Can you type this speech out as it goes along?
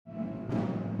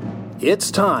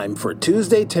It's time for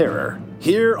Tuesday Terror,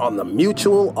 here on the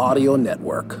Mutual Audio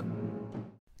Network.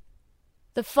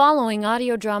 The following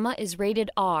audio drama is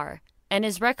rated R and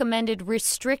is recommended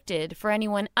restricted for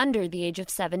anyone under the age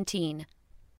of 17.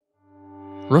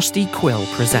 Rusty Quill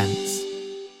presents.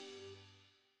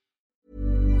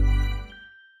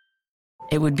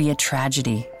 It would be a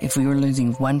tragedy if we were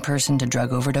losing one person to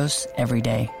drug overdose every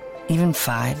day. Even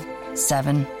 5,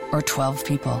 7, or 12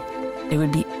 people. It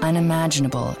would be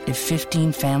unimaginable if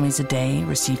 15 families a day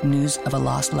received news of a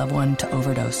lost loved one to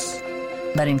overdose.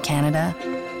 But in Canada,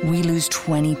 we lose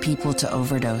 20 people to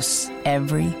overdose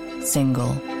every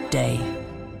single day.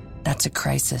 That's a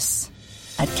crisis.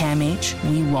 At CAMH,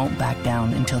 we won't back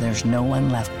down until there's no one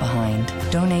left behind.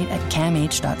 Donate at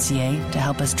camh.ca to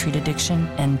help us treat addiction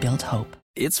and build hope.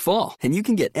 It's fall, and you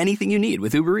can get anything you need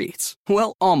with Uber Eats.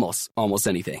 Well, almost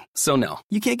anything. So no,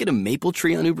 you can't get a maple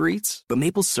tree on Uber Eats, but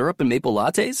maple syrup and maple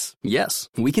lattes? Yes,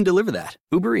 we can deliver that.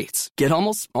 Uber Eats. Get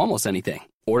almost anything.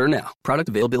 Order now. Product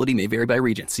availability may vary by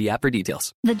region. See app for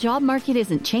details. The job market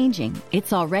isn't changing.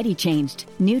 It's already changed.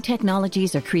 New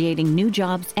technologies are creating new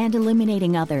jobs and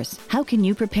eliminating others. How can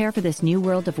you prepare for this new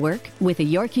world of work? With the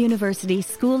York University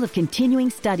School of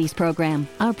Continuing Studies program.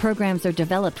 Our programs are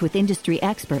developed with industry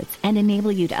experts and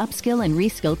enable you to upskill and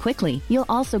reskill quickly. You'll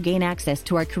also gain access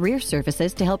to our career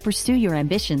services to help pursue your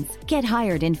ambitions. Get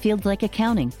hired in fields like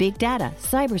accounting, big data,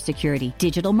 cybersecurity,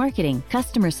 digital marketing,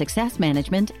 customer success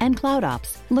management, and cloud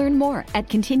ops. Learn more at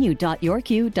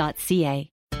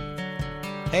continue.yorku.ca.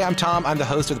 Hey, I'm Tom. I'm the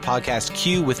host of the podcast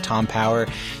Q with Tom Power.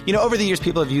 You know, over the years,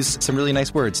 people have used some really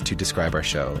nice words to describe our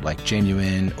show, like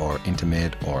genuine or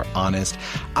intimate or honest.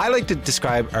 I like to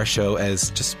describe our show as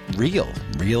just real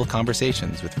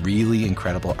conversations with really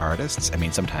incredible artists. I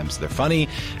mean, sometimes they're funny,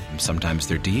 sometimes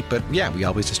they're deep, but yeah, we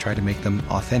always just try to make them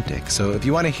authentic. So if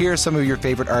you want to hear some of your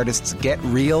favorite artists get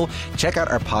real, check out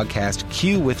our podcast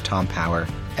Q with Tom Power.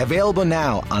 Available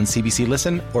now on CBC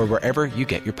Listen or wherever you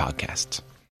get your podcasts.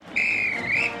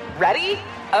 Ready?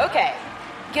 Okay.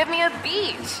 Give me a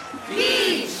beach.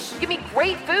 Beach. Give me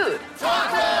great food.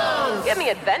 Tacos. Give me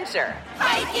adventure.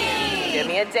 Hiking. Give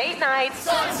me a date night.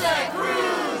 Sunset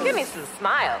cruise. Give me some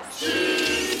smiles.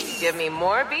 Cheese. Give me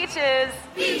more beaches.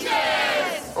 Beaches.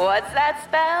 What's that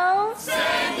spell?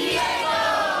 San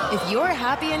Diego. If you're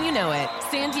happy and you know it,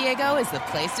 San Diego is the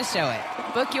place to show it.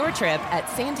 Book your trip at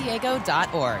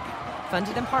sandiego.org.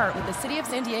 Funded in part with the City of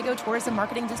San Diego Tourism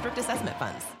Marketing District Assessment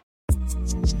Funds.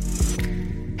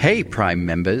 Hey Prime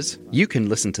members, you can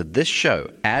listen to this show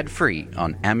ad-free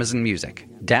on Amazon Music.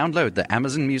 Download the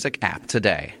Amazon Music app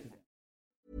today.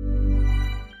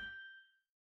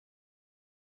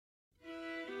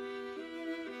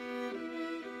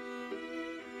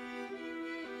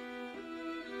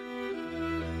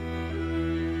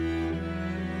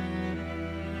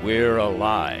 We're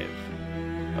Alive,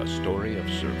 a story of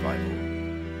survival.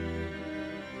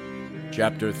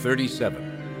 Chapter 37.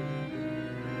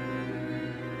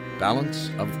 Balance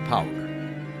of Power.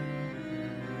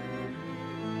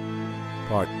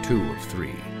 Part 2 of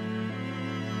 3.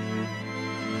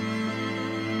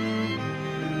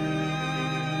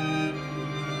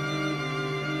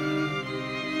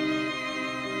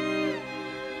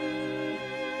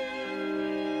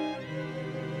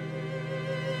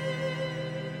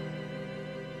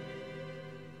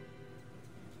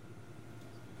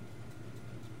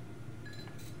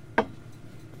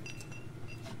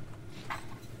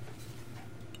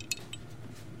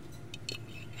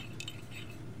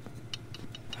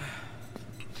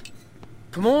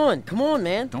 Come on,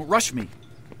 man. Don't rush me.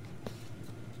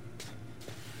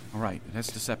 All right, it has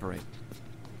to separate.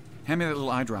 Hand me that little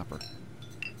eyedropper.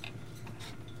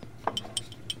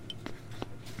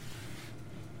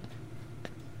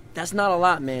 That's not a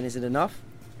lot, man. Is it enough?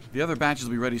 The other batches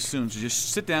will be ready soon, so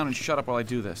just sit down and shut up while I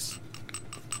do this.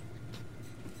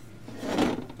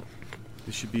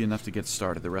 This should be enough to get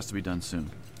started. The rest will be done soon.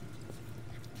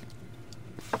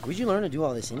 Where'd you learn to do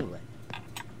all this anyway?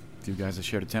 Two guys I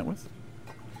shared a tent with?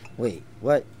 Wait,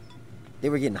 what? They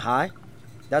were getting high?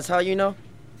 That's how you know?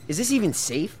 Is this even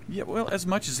safe? Yeah, well, as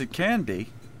much as it can be.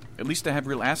 At least I have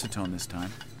real acetone this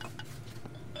time.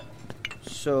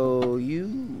 So, you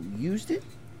used it?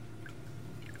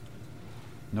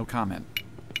 No comment.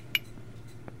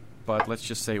 But let's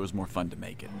just say it was more fun to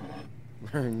make it.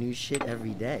 Learn new shit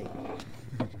every day.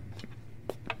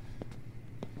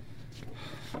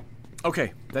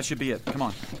 Okay, that should be it. Come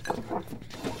on.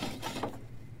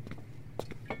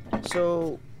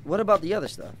 So, what about the other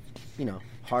stuff? You know,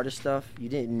 harder stuff you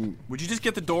didn't... Would you just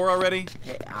get the door already?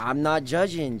 Hey, I'm not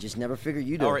judging. Just never figured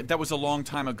you'd do it. All right, that was a long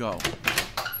time ago.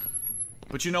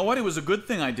 But you know what? It was a good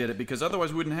thing I did it, because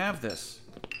otherwise we wouldn't have this.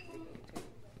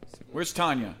 Where's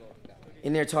Tanya?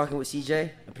 In there talking with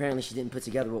CJ. Apparently she didn't put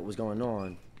together what was going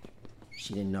on.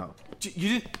 She didn't know.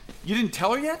 You didn't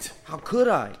tell her yet? How could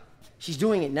I? She's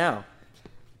doing it now.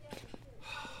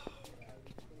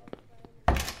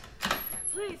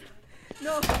 Please.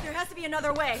 No, there has to be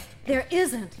another way. There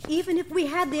isn't, even if we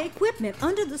had the equipment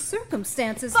under the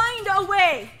circumstances. Find a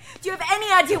way! Do you have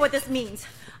any idea what this means?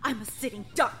 I'm a sitting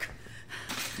duck.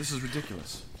 This is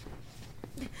ridiculous.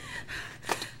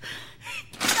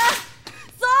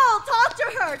 Saul, talk to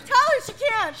her! Tell her she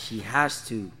can't! She has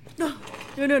to. No.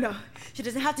 She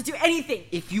doesn't have to do anything.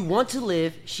 If you want to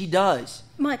live, she does.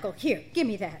 Michael, here, give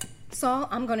me that. Saul,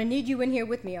 I'm gonna need you in here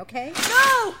with me, okay?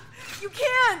 No! You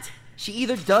can't! She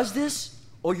either does this,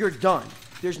 or you're done.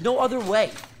 There's no other way.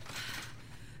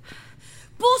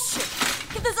 Bullshit!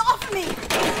 Get this off of me!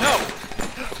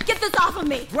 No! Get this off of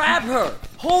me! Grab her!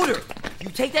 Hold her! You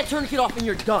take that tourniquet off and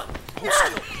you're done.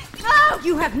 No!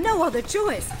 You have no other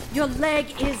choice. Your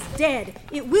leg is dead.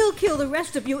 It will kill the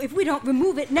rest of you if we don't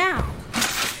remove it now.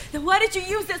 Then why did you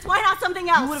use this? Why not something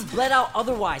else? You would have bled out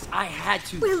otherwise. I had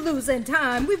to. We're losing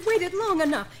time. We've waited long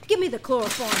enough. Give me the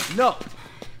chloroform. No.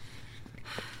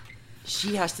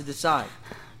 She has to decide.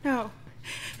 No.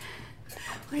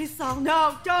 Please, Saul,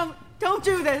 no. Don't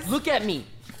do this. Look at me.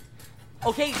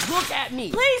 Okay, look at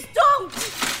me. Please don't.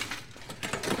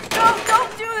 No,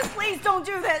 don't do this. Please don't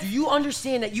do this. Do you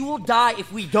understand that you will die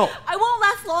if we don't? I won't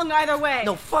last long either way.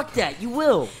 No, fuck that. You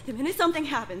will. The minute something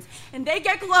happens and they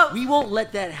get close. We won't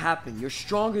let that happen. You're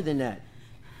stronger than that.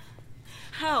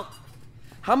 Help.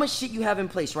 How much shit you have in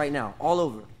place right now, all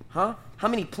over, huh? How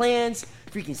many plans,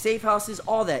 freaking safe houses,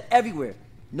 all that, everywhere.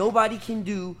 Nobody can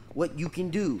do what you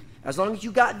can do. As long as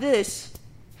you got this,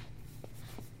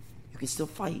 you can still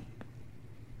fight.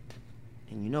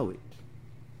 And you know it.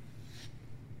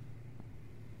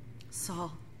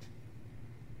 Saul.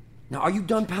 Now, are you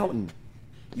done pouting?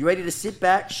 You ready to sit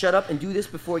back, shut up, and do this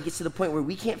before it gets to the point where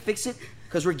we can't fix it?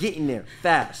 Because we're getting there,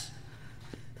 fast.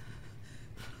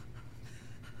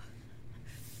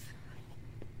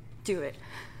 Do it.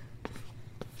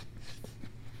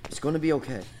 It's gonna be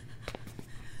okay.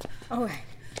 All right.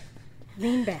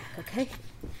 Lean back, okay?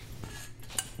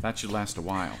 That should last a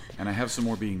while, and I have some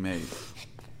more being made.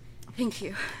 Thank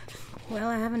you. Well,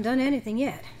 I haven't done anything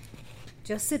yet.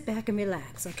 Just sit back and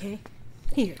relax, okay?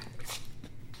 Here.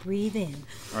 Breathe in.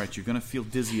 All right, you're gonna feel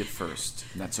dizzy at first,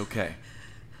 and that's okay.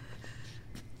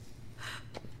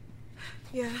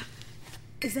 Yeah.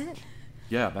 Is that?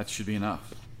 Yeah, that should be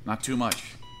enough. Not too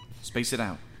much. Space it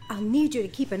out. I'll need you to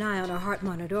keep an eye on our heart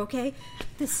monitor, okay?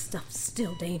 This stuff's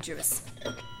still dangerous.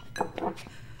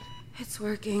 It's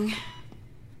working.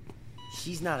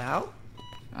 She's not out?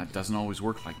 It doesn't always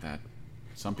work like that.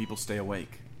 Some people stay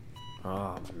awake.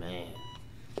 Oh, man.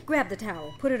 Grab the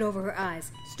towel, put it over her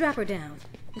eyes, strap her down.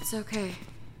 It's okay.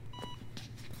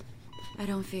 I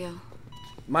don't feel.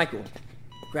 Michael,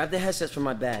 grab the headsets from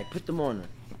my bag. Put them on her.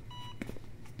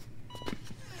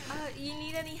 You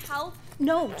need any help?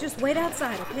 No, just wait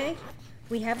outside, okay?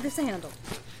 We have this handled.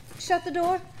 Shut the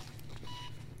door.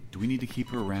 Do we need to keep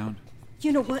her around?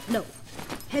 You know what? No.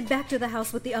 Head back to the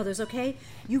house with the others, okay?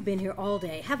 You've been here all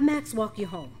day. Have Max walk you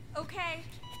home. Okay.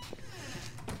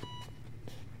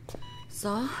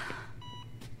 Saul?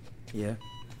 Yeah?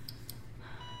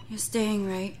 You're staying,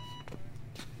 right?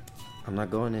 I'm not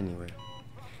going anywhere.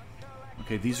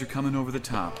 Okay, these are coming over the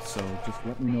top, so just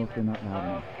let me know if they're not loud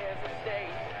enough.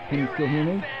 Can you still hear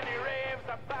me?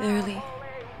 Barely.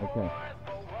 Okay.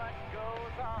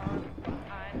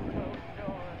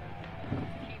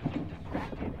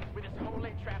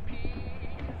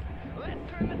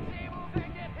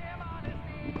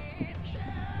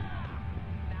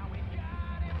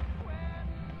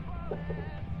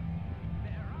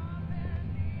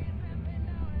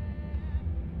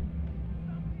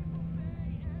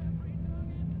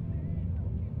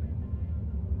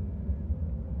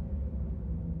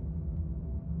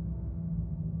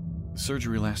 The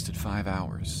surgery lasted 5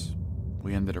 hours.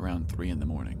 We ended around 3 in the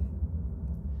morning.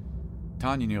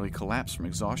 Tanya nearly collapsed from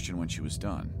exhaustion when she was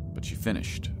done, but she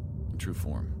finished in true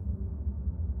form.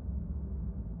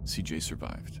 CJ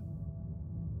survived.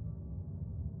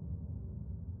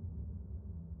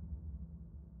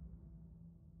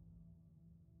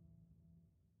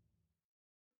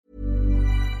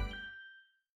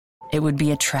 It would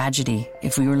be a tragedy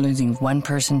if we were losing one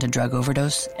person to drug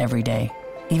overdose every day.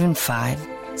 Even 5,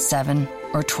 7,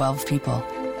 or 12 people.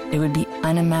 It would be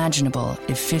unimaginable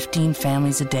if 15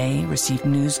 families a day received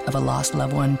news of a lost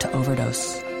loved one to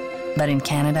overdose. But in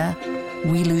Canada,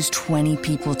 we lose 20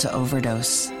 people to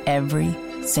overdose every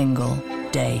single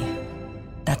day.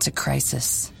 That's a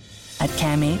crisis. At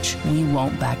CAMH, we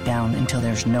won't back down until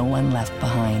there's no one left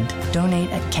behind.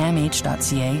 Donate at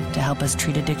camh.ca to help us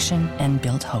treat addiction and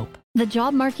build hope. The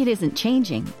job market isn't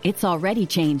changing, it's already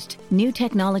changed. New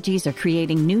technologies are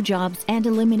creating new jobs and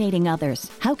eliminating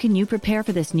others. How can you prepare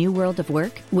for this new world of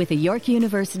work? With the York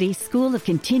University School of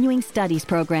Continuing Studies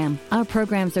program. Our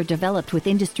programs are developed with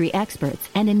industry experts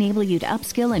and enable you to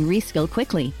upskill and reskill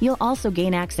quickly. You'll also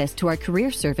gain access to our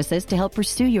career services to help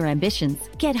pursue your ambitions.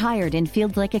 Get hired in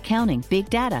fields like accounting, big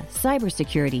data,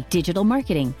 cybersecurity, digital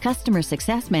marketing, customer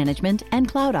success management, and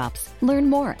cloud ops. Learn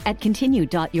more at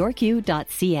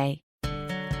continue.yorku.ca.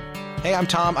 Hey, I'm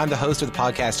Tom. I'm the host of the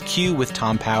podcast Q with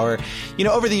Tom Power. You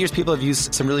know, over the years, people have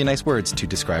used some really nice words to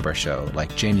describe our show,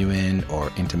 like genuine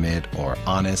or intimate or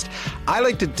honest. I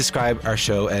like to describe our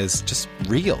show as just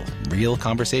real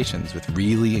conversations with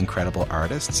really incredible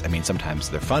artists. I mean, sometimes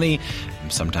they're funny,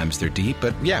 sometimes they're deep,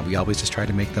 but yeah, we always just try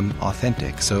to make them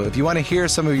authentic. So if you want to hear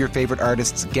some of your favorite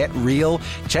artists get real,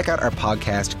 check out our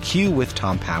podcast Q with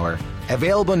Tom Power.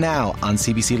 Available now on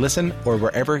CBC Listen or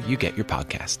wherever you get your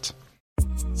podcasts.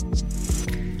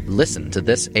 Listen to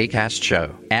this Acast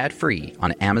show ad-free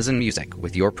on Amazon Music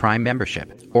with your Prime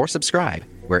membership, or subscribe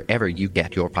wherever you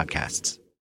get your podcasts.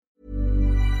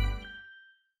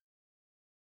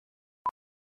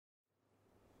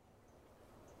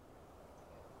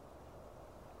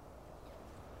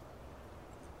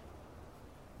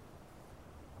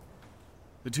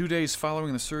 The 2 days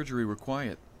following the surgery were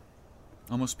quiet,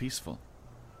 almost peaceful.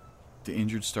 The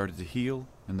injured started to heal,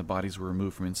 and the bodies were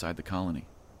removed from inside the colony.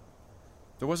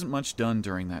 There wasn't much done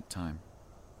during that time.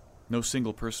 No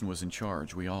single person was in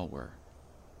charge, we all were.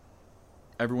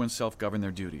 Everyone self-governed their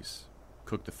duties,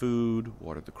 cooked the food,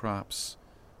 watered the crops,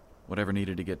 whatever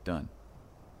needed to get done.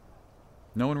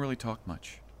 No one really talked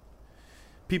much.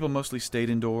 People mostly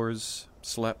stayed indoors,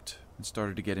 slept, and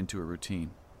started to get into a routine.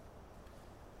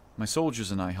 My soldiers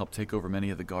and I helped take over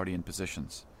many of the guardian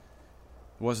positions.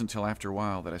 It wasn't until after a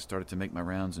while that I started to make my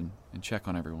rounds and check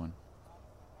on everyone.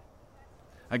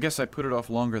 I guess I put it off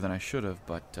longer than I should have,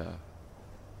 but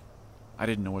I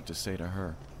didn't know what to say to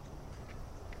her.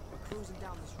 We're cruising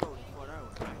down this road in Port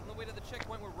Irwin. On the way to the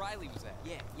checkpoint where Riley was at.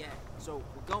 Yeah. So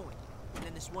we're going. And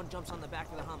then this one jumps on the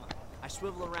back of the Hummer. I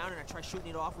swivel around and I try shooting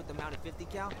it off with the mounted 50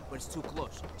 cal, but it's too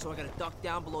close. So I gotta duck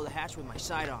down below the hatch with my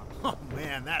sidearm. Oh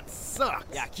man, that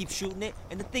sucks. Yeah, I keep shooting it,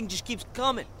 and the thing just keeps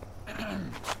coming.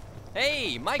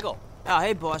 Hey, Michael. Oh,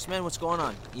 hey, boss man, what's going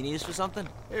on? You need us for something?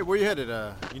 Hey, where you headed?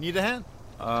 You need a hand?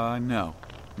 No,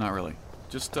 not really.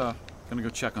 Just, gonna go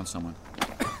check on someone.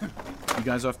 You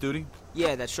guys off duty?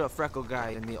 Yeah, that short freckle guy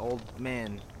and the old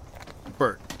man.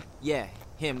 Bert. Yeah,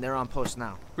 him. They're on post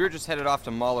now. We were just headed off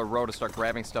to Mahler Road to start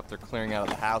grabbing stuff they're clearing out of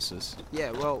the houses. Yeah,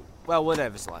 well,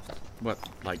 whatever's left. What,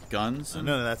 like guns? None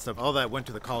of that stuff. All that went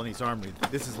to the colony's armory.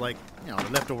 This is like,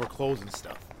 leftover clothes and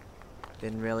stuff.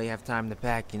 Didn't really have time to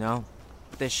pack, you know?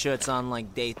 This shirt's on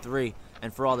like day 3.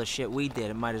 And for all the shit we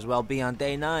did, it might as well be on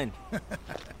day 9.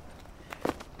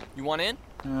 You want in?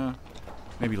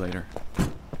 Maybe later.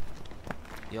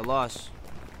 Your loss.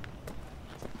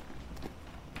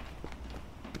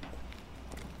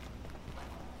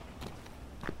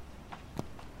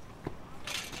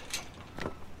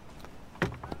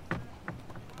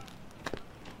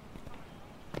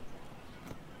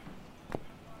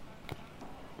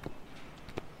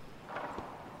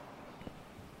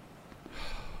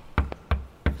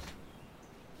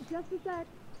 Just a sec.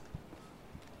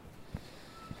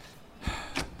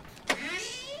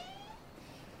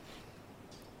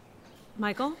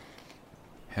 Michael?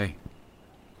 Hey.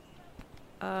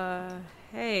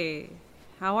 Hey.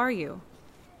 How are you?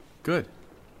 Good.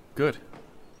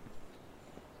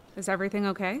 Is everything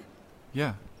okay?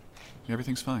 Yeah.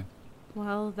 Everything's fine.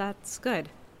 Well, that's good.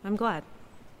 I'm glad.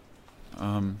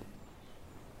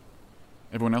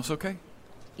 Everyone else okay?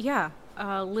 Yeah.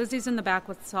 Lizzie's in the back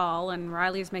with Saul, and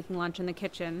Riley's making lunch in the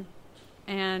kitchen.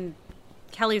 And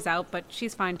Kelly's out, but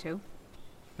she's fine too.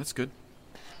 That's good.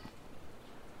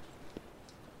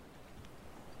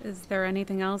 Is there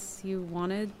anything else you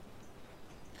wanted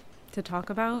to talk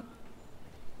about?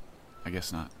 I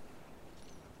guess not.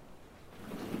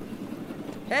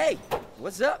 Hey,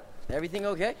 what's up? Everything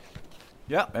okay?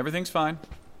 Yeah, everything's fine.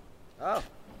 Oh,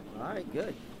 all right,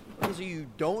 good. Okay, so you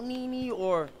don't need me,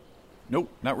 or?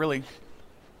 Nope, not really.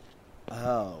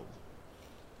 Oh,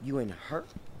 you ain't hurt?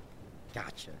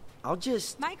 Gotcha. I'll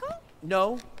just... Michael?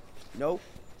 No,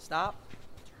 stop.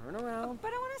 Turn around.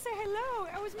 But I want to say hello.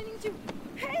 I was meaning to...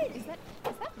 Hey! Is that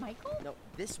Michael? No,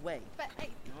 this way. But I...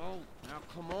 No, now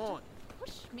come on.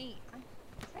 Push me. I'm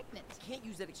pregnant. You can't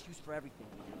use that excuse for everything.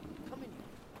 Come in here.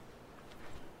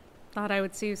 Thought I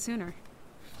would see you sooner.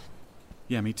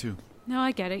 Yeah, me too. No,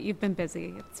 I get it. You've been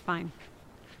busy. It's fine.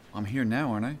 I'm here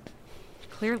now, aren't I?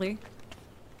 Clearly.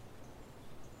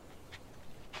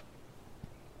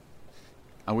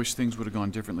 I wish things would have gone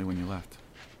differently when you left.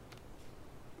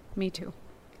 Me too.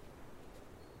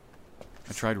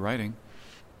 I tried writing.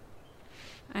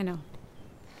 I know.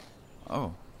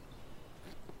 Oh.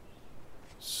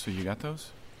 So you got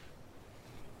those?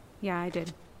 Yeah, I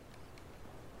did.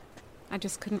 I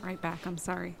just couldn't write back. I'm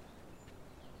sorry.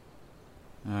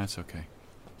 That's okay.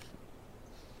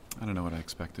 I don't know what I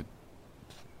expected.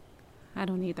 I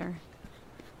don't either.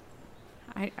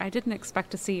 I didn't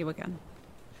expect to see you again.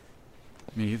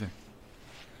 Me either.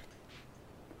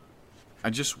 I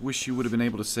just wish you would have been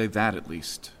able to say that at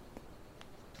least.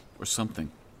 Or something.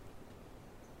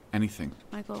 Anything.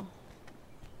 Michael.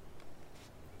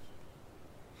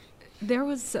 There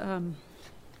was,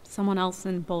 someone else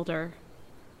in Boulder.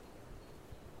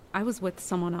 I was with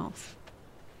someone else.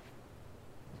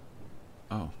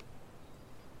 Oh.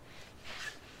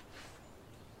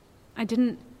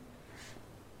 The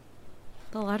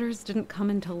letters didn't come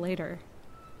until later.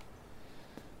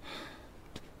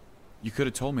 You could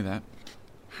have told me that.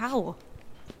 How?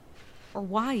 Or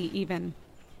why, even?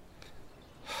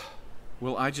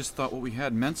 Well, I just thought what we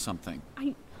had meant something.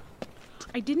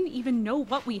 I didn't even know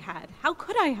what we had. How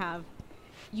could I have?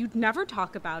 You'd never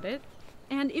talk about it.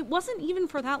 And it wasn't even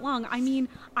for that long. I mean,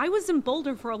 I was in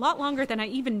Boulder for a lot longer than I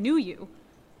even knew you.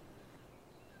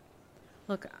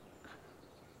 Look,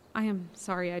 I am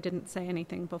sorry I didn't say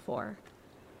anything before.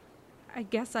 I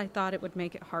guess I thought it would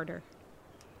make it harder.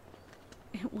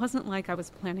 It wasn't like I was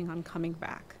planning on coming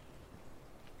back.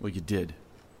 Well, you did.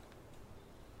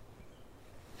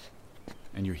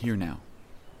 And you're here now.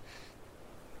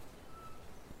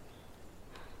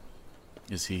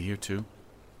 Is he here too?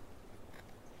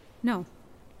 No.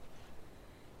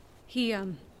 He's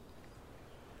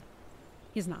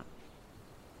not.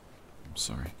 I'm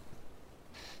sorry.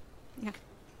 Yeah.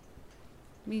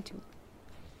 Me too.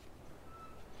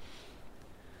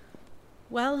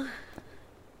 Well,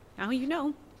 now you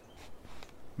know.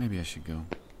 Maybe I should go.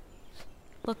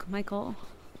 Look, Michael.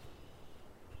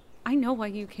 I know why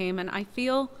you came, and I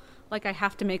feel like I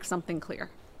have to make something clear.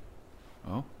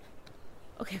 Oh?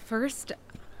 Okay, first,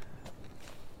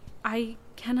 I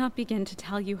cannot begin to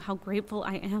tell you how grateful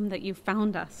I am that you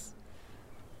found us.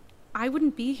 I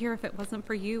wouldn't be here if it wasn't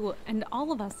for you, and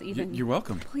all of us even. You're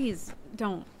welcome. Please,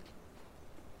 don't.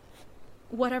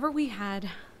 Whatever we had,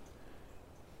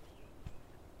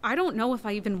 I don't know if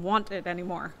I even want it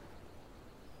anymore.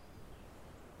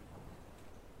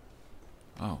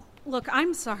 Oh. Look,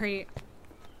 I'm sorry.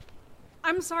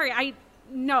 I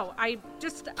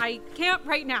can't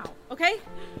right now, okay?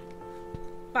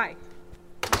 Bye.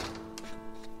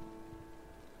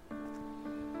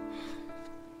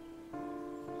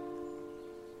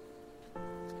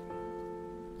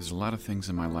 There's a lot of things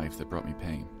in my life that brought me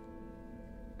pain.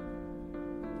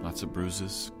 Lots of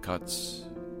bruises, cuts.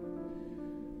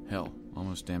 Hell,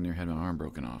 almost damn near had my arm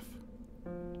broken off.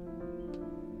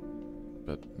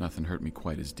 But nothing hurt me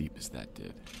quite as deep as that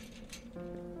did.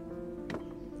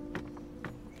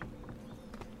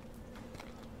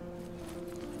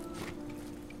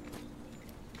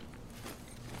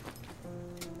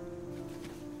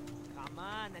 Come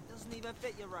on, that doesn't even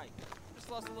fit you right. Just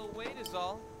lost a little weight is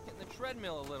all. Hitting the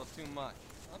treadmill a little too much.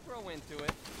 I'll grow into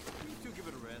it. You two give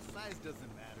it a rest. Size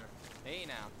doesn't matter. Hey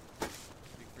now.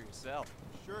 Speak for yourself.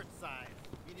 Shirt size.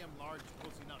 Medium, large,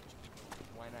 close enough.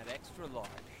 Why not extra large?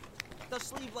 The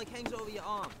sleeve like hangs over your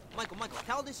arm. Michael,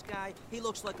 tell this guy he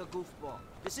looks like a goofball.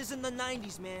 This isn't the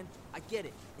 90s, man. I get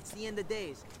it. It's the end of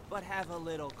days. But have a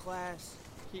little class.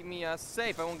 Keep me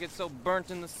safe. I won't get so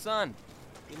burnt in the sun.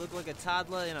 You look like a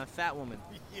toddler and a fat woman.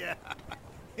 Yeah.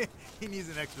 He needs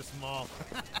an extra small.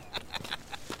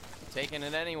 Taking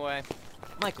it anyway.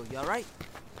 Michael, you alright?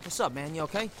 What's up, man? You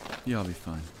okay? Yeah, I'll be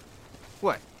fine.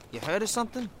 What? You hurt or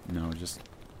something?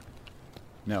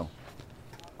 No.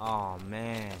 Oh,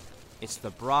 man. It's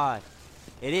the broad.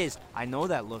 It is. I know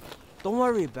that look. Don't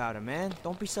worry about it, man.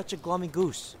 Don't be such a glummy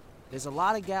goose. There's a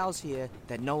lot of gals here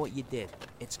that know what you did.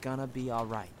 It's gonna be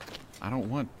alright. I don't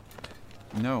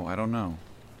know.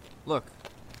 Look,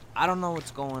 I don't know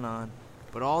what's going on,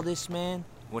 but all this, man,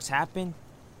 what's happened,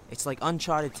 it's like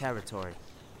uncharted territory.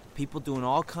 People doing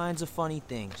all kinds of funny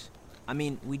things. I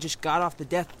mean, we just got off the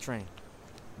death train.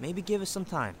 Maybe give us some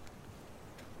time.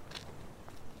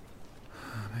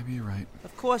 Maybe you're right.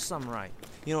 Of course I'm right.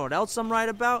 You know what else I'm right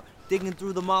about? Digging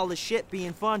through the mall of shit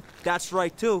being fun. That's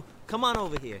right, too. Come on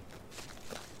over here.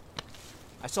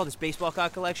 I saw this baseball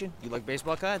card collection. You like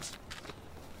baseball cards?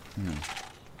 No.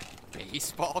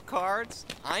 Baseball cards?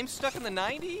 I'm stuck in the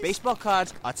 90s? Baseball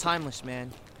cards are timeless,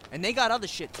 man. And they got other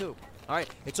shit, too. All right,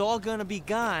 it's all gonna be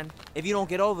gone if you don't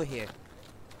get over here.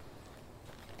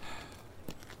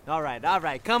 All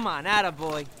right, come on,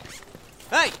 attaboy.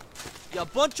 Hey, you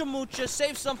bunch of moochers,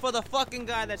 save some for the fucking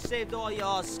guy that saved all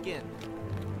y'all's skin.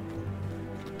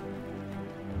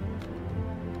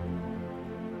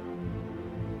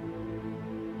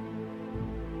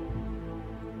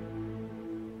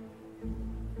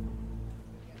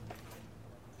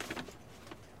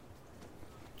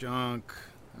 Junk.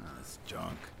 It's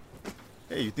junk.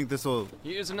 Hey, you think this'll...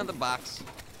 Here's another box.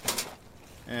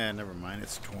 Never mind,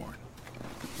 it's torn.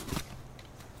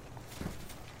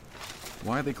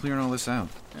 Why are they clearing all this out?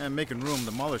 Making room.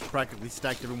 The Maulers practically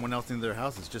stacked everyone else into their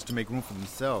houses just to make room for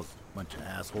themselves. Bunch of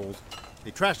assholes.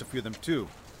 They trashed a few of them, too.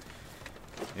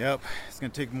 Yep, it's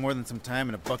gonna take more than some time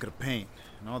and a bucket of paint.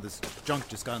 And all this junk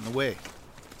just got in the way.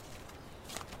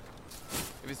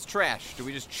 If it's trash, do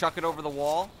we just chuck it over the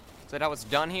wall? Is that how it's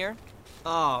done here?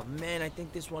 Oh, man, I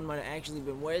think this one might have actually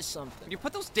been worth something. Can you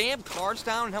put those damn cards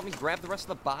down and help me grab the rest of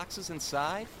the boxes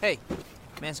inside? Hey,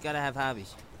 man's gotta have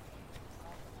hobbies.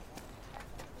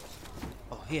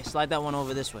 Oh, here, slide that one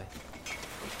over this way.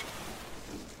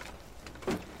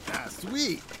 Ah,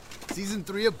 sweet. Season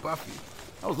 3 of Buffy.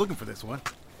 I was looking for this one.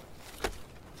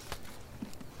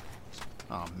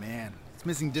 Oh, man. It's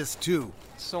missing disc 2.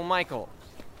 So, Michael,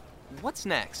 what's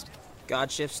next?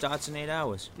 God shift starts in 8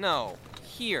 hours. No,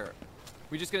 here.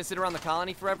 We just gonna sit around the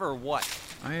colony forever or what?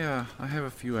 I have a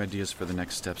few ideas for the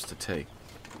next steps to take,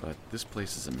 but this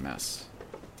place is a mess.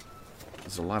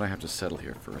 There's a lot I have to settle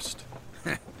here first.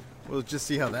 We'll just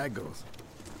see how that goes.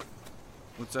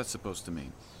 What's that supposed to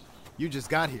mean? You just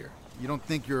got here. You don't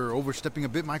think you're overstepping a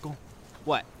bit, Michael?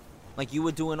 What? Like you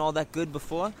were doing all that good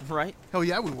before, right? Hell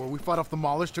yeah, we were. We fought off the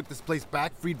Maulers, took this place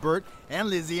back, freed Bert and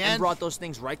Lizzie, and brought those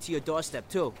things right to your doorstep,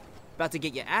 too. About to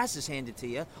get your asses handed to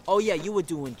you. Oh, yeah, you were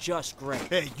doing just great.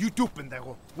 Hey, you too,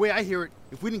 pendejo. Way I hear it,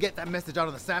 if we didn't get that message out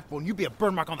of the sap phone, you'd be a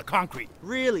burn mark on the concrete.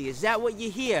 Really? Is that what you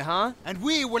hear, huh? And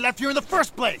we were left here in the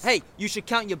first place. Hey, you should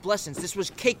count your blessings. This was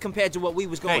cake compared to what we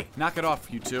was going. Hey, knock it off,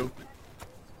 you two.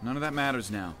 None of that matters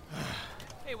now.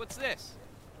 Hey, what's this?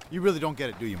 You really don't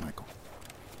get it, do you, Michael?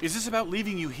 Is this about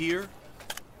leaving you here?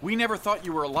 We never thought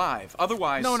you were alive.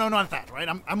 Otherwise... No, not that, right?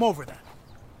 I'm over that.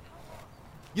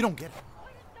 You don't get it.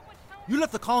 You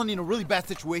left the colony in a really bad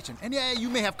situation, and yeah, you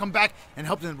may have come back and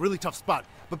helped in a really tough spot,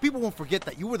 but people won't forget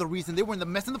that you were the reason they were in the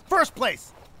mess in the first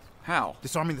place. How?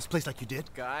 Disarming this place like you did.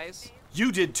 Guys?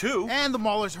 You did too. And the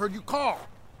Maulers heard you call.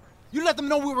 You let them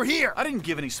know we were here. I didn't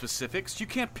give any specifics. You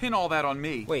can't pin all that on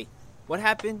me. Wait, what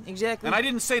happened exactly? And I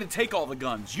didn't say to take all the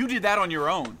guns. You did that on your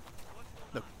own.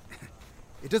 Look,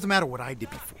 it doesn't matter what I did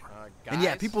before. And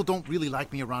yeah, people don't really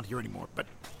like me around here anymore, but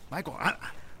Michael,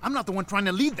 I'm not the one trying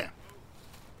to lead them.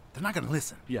 They're not gonna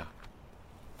listen. Yeah.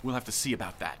 We'll have to see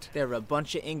about that. They're a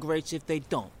bunch of ingrates if they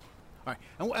don't. All right,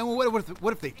 and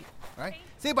what if they do? All right?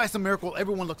 Say by some miracle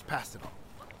everyone looks past it all.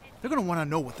 They're gonna want to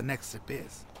know what the next step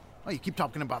is. Oh, you keep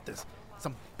talking about this.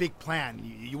 Some big plan.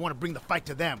 You want to bring the fight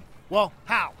to them. Well,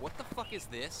 how? What the fuck is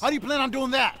this? How do you plan on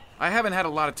doing that? I haven't had a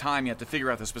lot of time yet to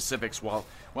figure out the specifics while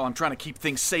I'm trying to keep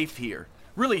things safe here.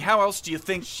 Really, how else do you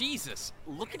think... Jesus,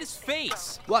 look at his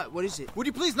face. What? What is it? Would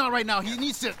you please not right now? He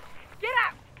needs to... Get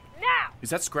out! Now! Is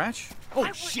that Scratch?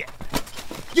 Oh, shit!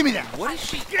 Give me that! What is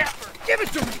she? Give it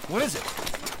to me! What is it?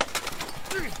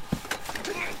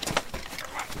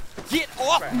 Get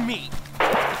off me!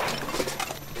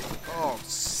 Oh,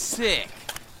 sick.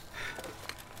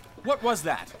 What was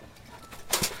that?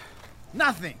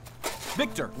 Nothing.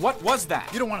 Victor, what was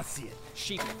that? You don't want to see it.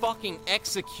 She fucking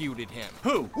executed him.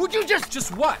 Who? Would you just...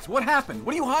 Just what? What happened?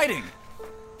 What are you hiding?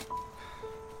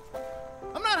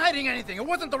 I'm not hiding anything. It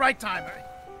wasn't the right time.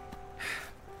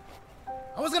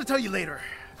 I was gonna tell you later.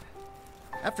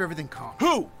 After everything calmed.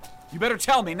 Who? You better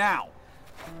tell me now.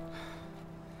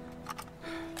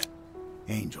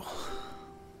 Angel.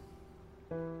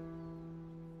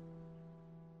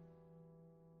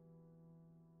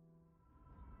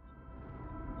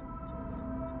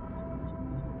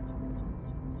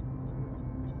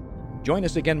 Join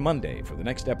us again Monday for the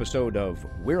next episode of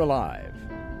We're Alive.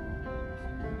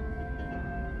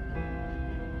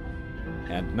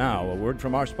 And now, a word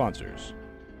from our sponsors.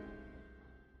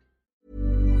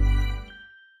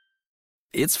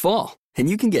 It's fall, and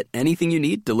you can get anything you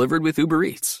need delivered with Uber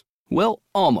Eats. Well,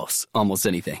 almost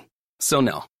anything. So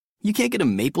no, you can't get a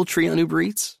maple tree on Uber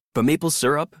Eats, but maple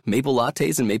syrup, maple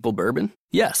lattes, and maple bourbon?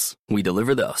 Yes, we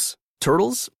deliver those.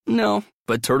 Turtles? No,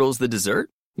 but Turtles the dessert?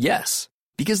 Yes,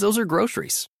 because those are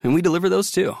groceries, and we deliver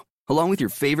those too, along with your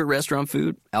favorite restaurant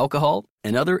food, alcohol,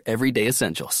 and other everyday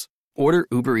essentials. Order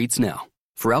Uber Eats now.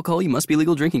 For alcohol, you must be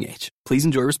legal drinking age. Please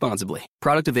enjoy responsibly.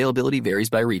 Product availability varies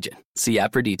by region. See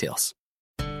app for details.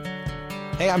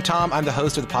 Hey, I'm Tom. I'm the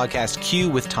host of the podcast Q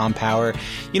with Tom Power.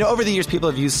 You know, over the years, people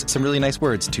have used some really nice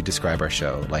words to describe our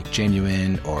show, like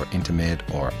genuine or intimate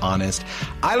or honest.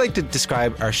 I like to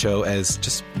describe our show as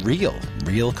just real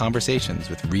conversations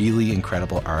with really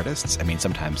incredible artists. I mean,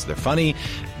 sometimes they're funny,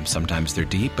 sometimes they're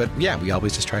deep, but yeah, we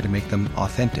always just try to make them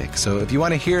authentic. So if you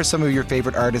want to hear some of your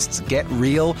favorite artists get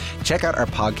real, check out our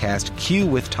podcast Q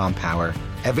with Tom Power.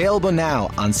 Available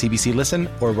now on CBC Listen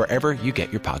or wherever you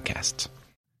get your podcasts.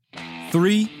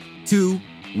 3, 2,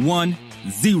 1,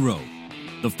 0.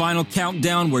 The final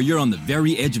countdown where you're on the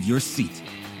very edge of your seat.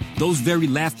 Those very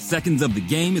last seconds of the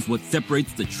game is what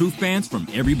separates the true fans from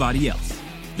everybody else.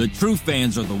 The true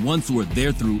fans are the ones who are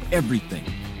there through everything.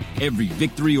 Every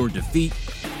victory or defeat,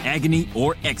 agony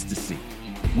or ecstasy.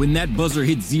 When that buzzer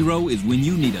hits 0 is when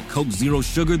you need a Coke Zero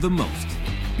Sugar the most.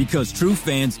 Because true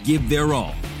fans give their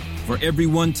all. For every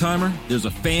one-timer, there's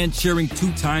a fan cheering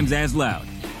 2 times as loud.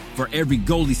 For every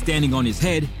goalie standing on his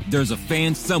head, there's a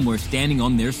fan somewhere standing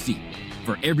on their seat.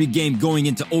 For every game going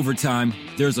into overtime,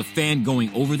 there's a fan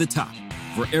going over the top.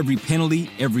 For every penalty,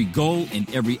 every goal, and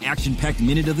every action-packed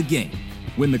minute of the game.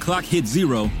 When the clock hits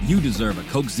 0, you deserve a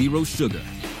Coke Zero Sugar.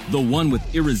 The one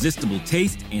with irresistible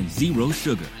taste and 0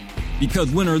 sugar.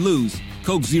 Because win or lose,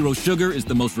 Coke Zero Sugar is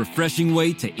the most refreshing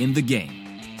way to end the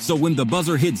game. So when the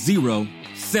buzzer hits 0,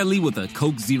 Selly with a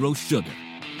Coke Zero Sugar.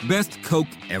 Best Coke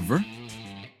ever?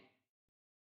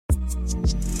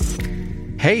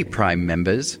 Hey, Prime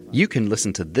members, you can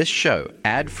listen to this show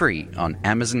ad-free on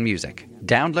Amazon Music.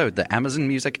 Download the Amazon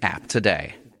Music app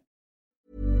today.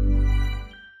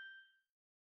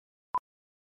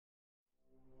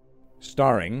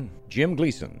 Starring Jim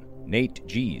Gleason, Nate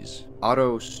Gies,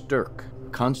 Otto Stirk,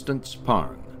 Constance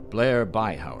Parn, Blair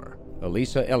Byhauer,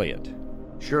 Elisa Elliott,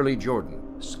 Shirley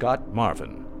Jordan, Scott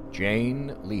Marvin,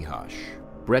 Jane Lehosh,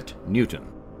 Brett Newton,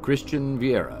 Christian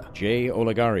Vieira, Jay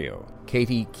Olegario,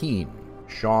 Katie Keene,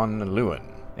 Sean Lewin,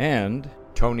 and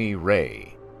Tony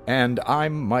Ray. And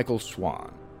I'm Michael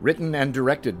Swan. Written and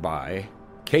directed by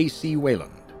K.C.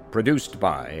 Wayland. Produced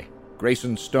by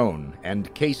Grayson Stone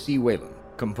and K.C. Wayland.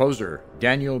 Composer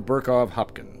Daniel Burkov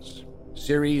Hopkins.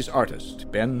 Series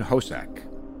artist Ben Hosack.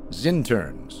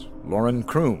 Zinterns Lauren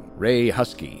Kroom, Ray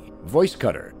Husky. Voice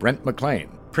cutter Brent McLean.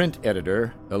 Print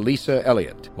editor Elisa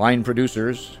Elliott. Line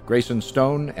producers Grayson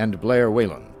Stone and Blair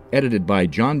Whalen. Edited by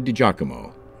John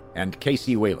DiGiacomo and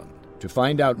Casey Whalen. To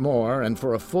find out more and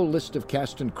for a full list of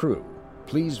cast and crew,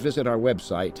 please visit our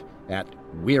website at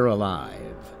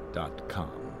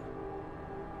we'realive.com.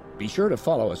 Be sure to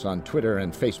follow us on Twitter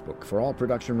and Facebook for all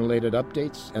production-related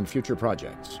updates and future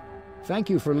projects. Thank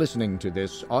you for listening to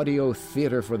this audio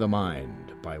theater for the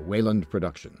mind by Wayland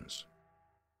Productions.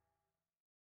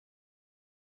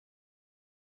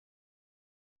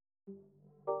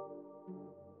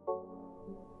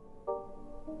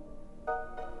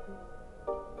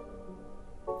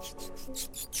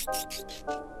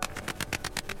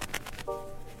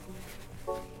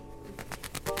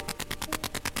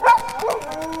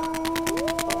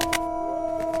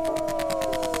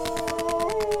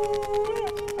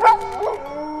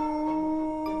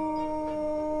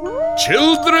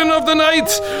 Children of the night,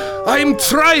 I'm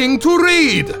trying to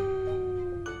read.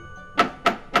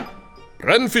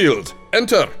 Renfield,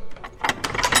 enter.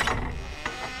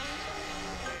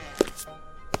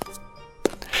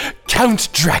 Count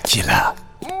Dracula.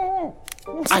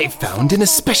 I found an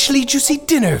especially juicy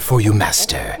dinner for you,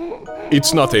 Master.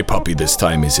 It's not a puppy this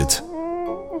time, is it?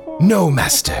 No,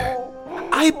 Master.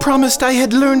 I promised I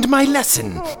had learned my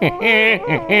lesson.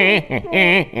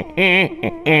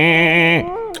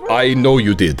 I know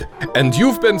you did, and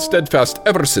you've been steadfast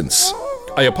ever since.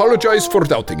 I apologize for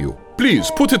doubting you.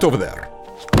 Please, put it over there.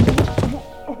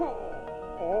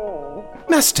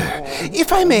 Master,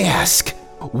 if I may ask,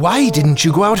 why didn't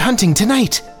you go out hunting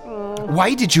tonight?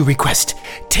 Why did you request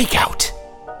takeout?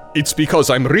 It's because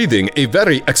I'm reading a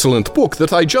very excellent book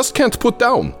that I just can't put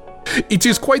down. It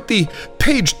is quite the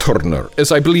page-turner,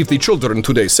 as I believe the children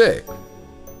today say.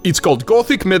 It's called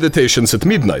Gothic Meditations at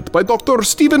Midnight by Dr.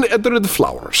 Stephen Edred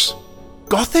Flowers.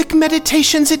 Gothic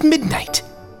Meditations at Midnight?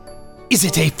 Is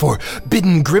it a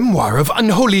forbidden grimoire of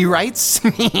unholy rites?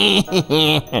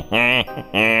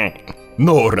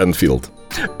 No, Renfield.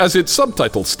 As its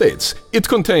subtitle states, it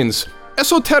contains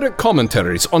esoteric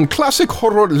commentaries on classic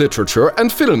horror literature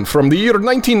and film from the year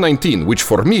 1919, which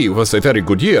for me was a very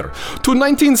good year, to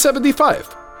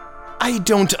 1975. I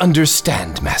don't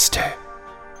understand, Master.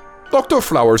 Dr.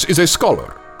 Flowers is a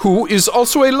scholar who is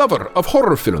also a lover of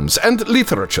horror films and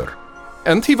literature.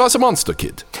 And he was a monster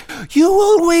kid. You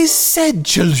always said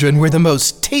children were the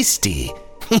most tasty.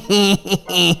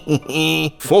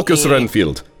 Focus,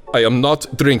 Renfield. I am not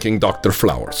drinking Dr.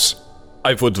 Flowers.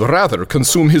 I would rather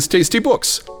consume his tasty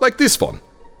books, like this one.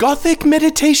 Gothic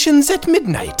Meditations at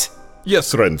Midnight.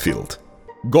 Yes, Renfield.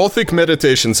 Gothic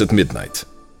Meditations at Midnight.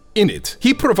 In it,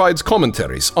 he provides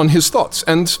commentaries on his thoughts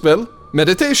and, well,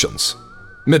 meditations.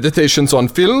 Meditations on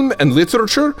film and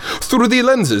literature through the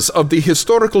lenses of the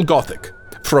historical Gothic,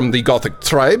 from the Gothic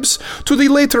tribes to the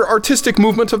later artistic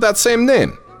movement of that same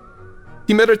name.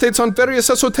 He meditates on various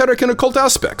esoteric and occult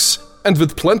aspects, and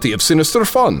with plenty of sinister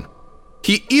fun.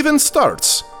 He even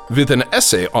starts with an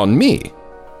essay on me.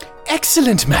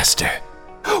 Excellent, Master.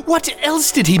 What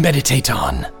else did he meditate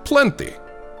on? Plenty.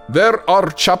 There are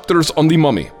chapters on the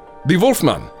Mummy, the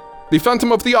Wolfman, the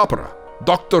Phantom of the Opera,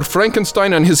 Dr.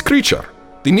 Frankenstein and his creature,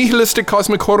 the nihilistic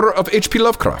cosmic horror of H.P.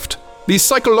 Lovecraft, the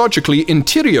psychologically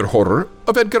interior horror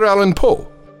of Edgar Allan Poe,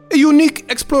 a unique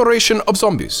exploration of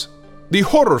zombies, the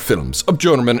horror films of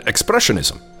German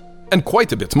Expressionism, and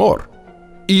quite a bit more.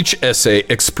 Each essay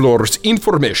explores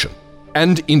information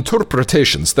and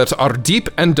interpretations that are deep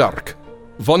and dark,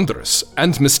 wondrous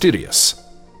and mysterious,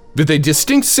 with a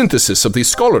distinct synthesis of the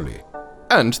scholarly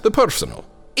and the personal.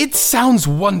 It sounds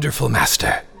wonderful,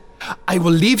 Master. I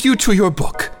will leave you to your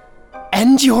book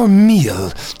and your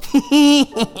meal.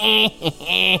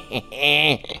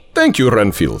 Thank you,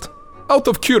 Renfield. Out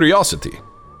of curiosity,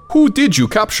 who did you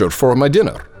capture for my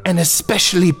dinner? An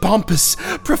especially pompous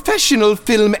professional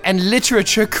film and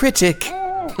literature critic.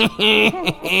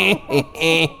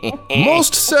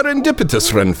 Most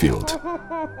serendipitous, Renfield.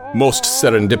 Most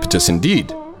serendipitous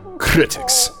indeed.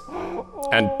 Critics.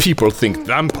 And people think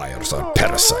vampires are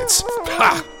parasites.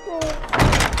 Ha!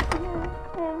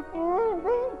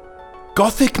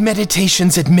 Gothic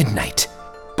Meditations at Midnight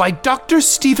by Dr.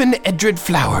 Stephen Edred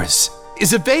Flowers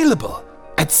is available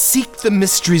at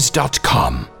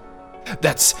seekthemysteries.com.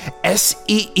 That's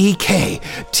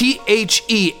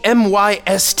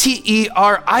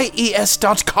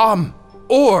SEEKTHEMYSTERIES.com,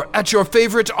 or at your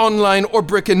favorite online or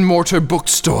brick-and-mortar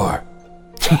bookstore.